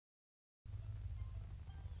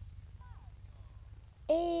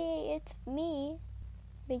Hey, it's me,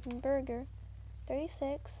 Bacon Burger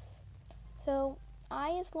 36. So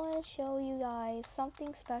I just want to show you guys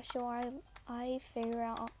something special I figured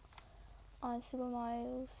out on Super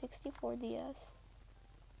Mario 64 DS.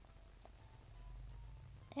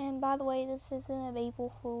 And by the way, this isn't a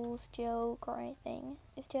April Fool's joke or anything.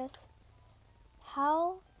 It's just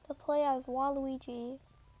how to play as Waluigi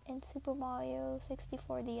in Super Mario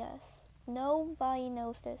 64 DS. Nobody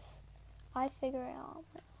knows this. I figured it out.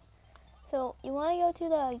 So you want to go to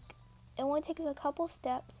the, it only takes a couple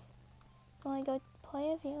steps. You want to go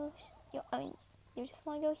play as you just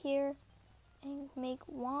want to go here and make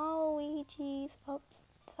Waluigi's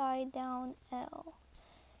upside down L.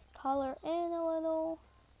 Color in a little.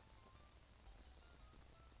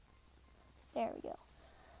 There we go.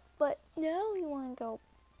 But now you want to go,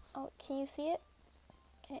 oh, can you see it?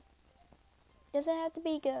 Okay. Doesn't have to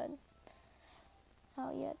be good.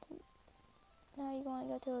 Oh, yeah. Now you want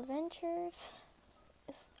to go to Adventures.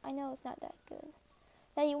 I know it's not that good.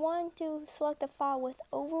 Now you want to select a file with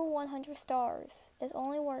over 100 stars. This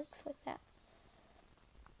only works with that.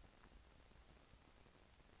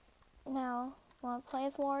 Now, you want to play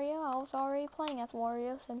as Wario? I was already playing as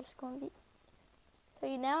Wario, so I'm just going to be... So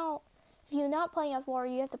if you're not playing as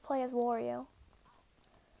Wario, you have to play as Wario.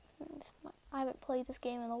 I haven't played this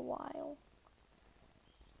game in a while.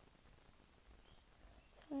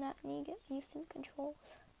 So I'm not need to get used to the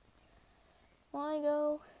controls. Want to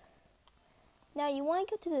go... Now you want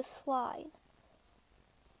to go to this slide.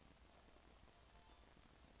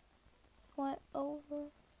 Want over...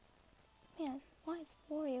 Man, why is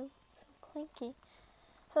Wario so clinky?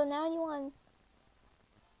 So now you want...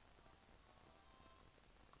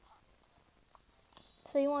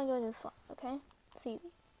 So you want to go to the slide, okay? See,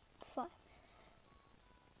 slide.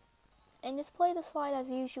 And just play the slide as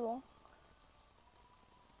usual.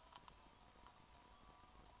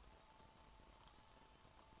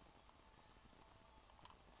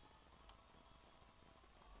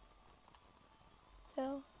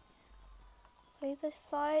 So, play this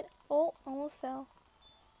slide. Oh, almost fell.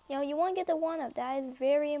 You want to get the 1-up. That is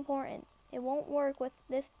very important. It won't work with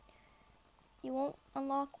this. You won't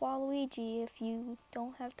unlock Waluigi if you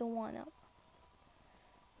don't have the 1-up.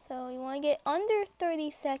 So you want to get under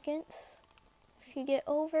 30 seconds. If you get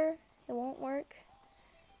over, it won't work.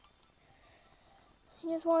 So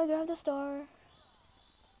you just want to grab the star.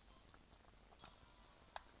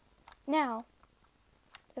 Now,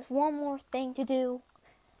 there's one more thing to do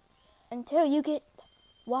until you get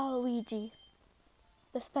Waluigi,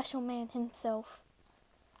 the special man himself.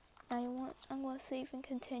 Now I'm going to save and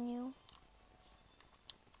continue.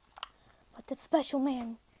 But the special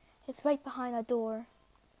man is right behind a door.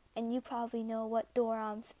 And you probably know what door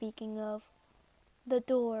I'm speaking of. The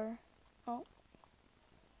door. Oh.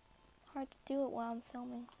 Hard to do it while I'm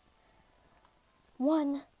filming.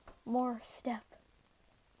 One more step.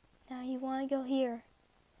 Now you want to go here.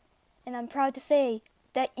 And I'm proud to say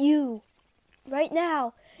that you, right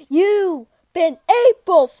now, you've been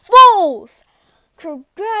April Fools!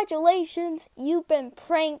 Congratulations, you've been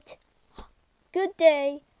pranked. Good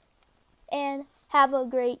day, and have a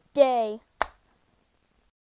great day.